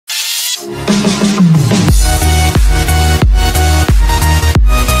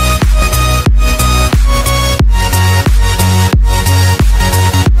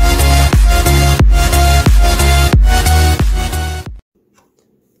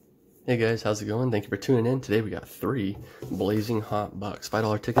Hey guys, how's it going? Thank you for tuning in. Today we got 3 Blazing Hot Bucks.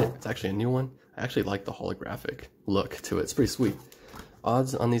 $5 ticket. It's actually a new one. I actually like the holographic look to it. It's pretty sweet.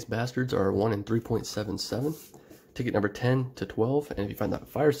 Odds on these bastards are 1 in 3.77. Ticket number 10 to 12. And if you find that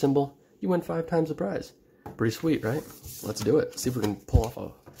fire symbol, you win 5 times the prize. Pretty sweet, right? Let's do it. See if we can pull off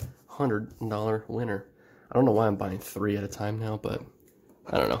a $100 winner. I don't know why I'm buying 3 at a time now, but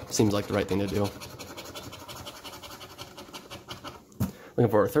I don't know. Seems like the right thing to do. Looking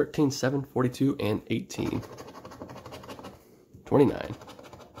for 13, 7, 42, and 18. 29.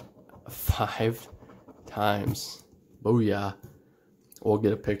 5 times. Booyah. We'll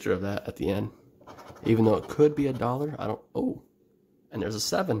get a picture of that at the end. Even though it could be $1, I don't... Oh. And there's a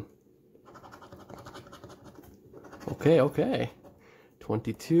 7. Okay.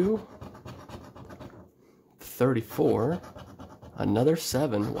 22. 34. Another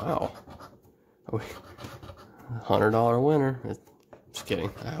 7. Wow. $100 winner. Just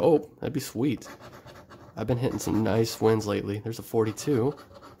kidding. I hope. That'd be sweet. I've been hitting some nice wins lately. There's a 42.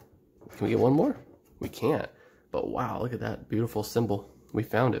 Can we get one more? We can't. But wow, look at that beautiful symbol. We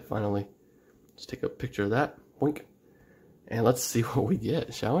found it finally. Let's take a picture of that. Boink. And let's see what we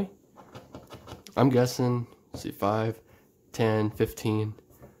get, shall we? I'm guessing, let's see, 5, 10, 15,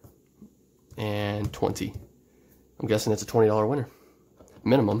 and 20. I'm guessing it's a $20 winner.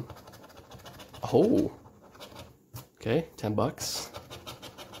 Minimum. Oh. Okay, 10 bucks.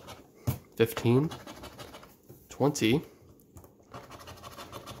 15, 20,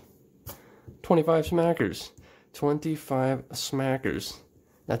 25 smackers, 25 smackers.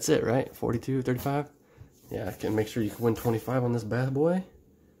 That's it, right? 42, 35? Yeah, I can make sure you can win 25 on this bad boy.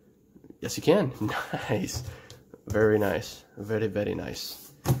 Yes, you can. Nice. Very nice. Very, very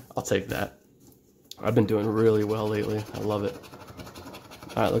nice. I'll take that. I've been doing really well lately. I love it.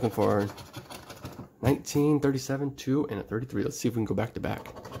 All right, looking for 19, 37, 2, and a 33. Let's see if we can go back to back.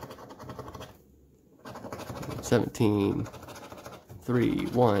 17, 3,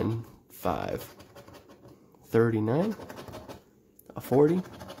 1, 5, 39, a 40,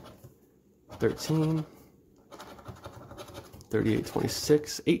 13, 38,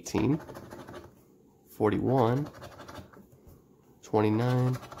 26, 18, 41,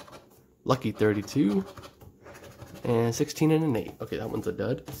 29, lucky 32, and 16 and an 8. Okay, that one's a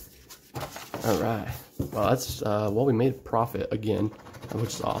dud. Alright, well that's, well, we made profit again,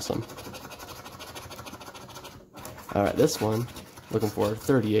 which is awesome. Alright, this one, looking for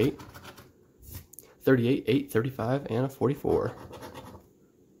 38, 38, 8, 35, and a 44.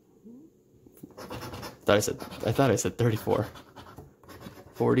 I thought I said 34.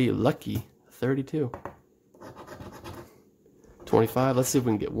 40, lucky, 32. 25, let's see if we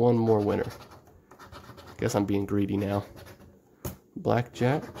can get one more winner. Guess I'm being greedy now.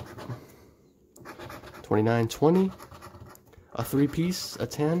 Blackjack. 29, 20. A 3-piece, a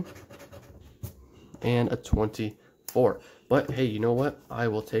 10. And a 24. But hey, you know what? I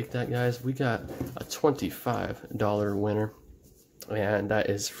will take that, guys. We got a $25 winner. And that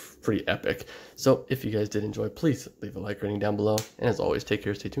is pretty epic. So if you guys did enjoy, please leave a like rating down below. And as always, take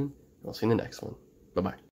care, stay tuned. I'll see you in the next one. Bye-bye.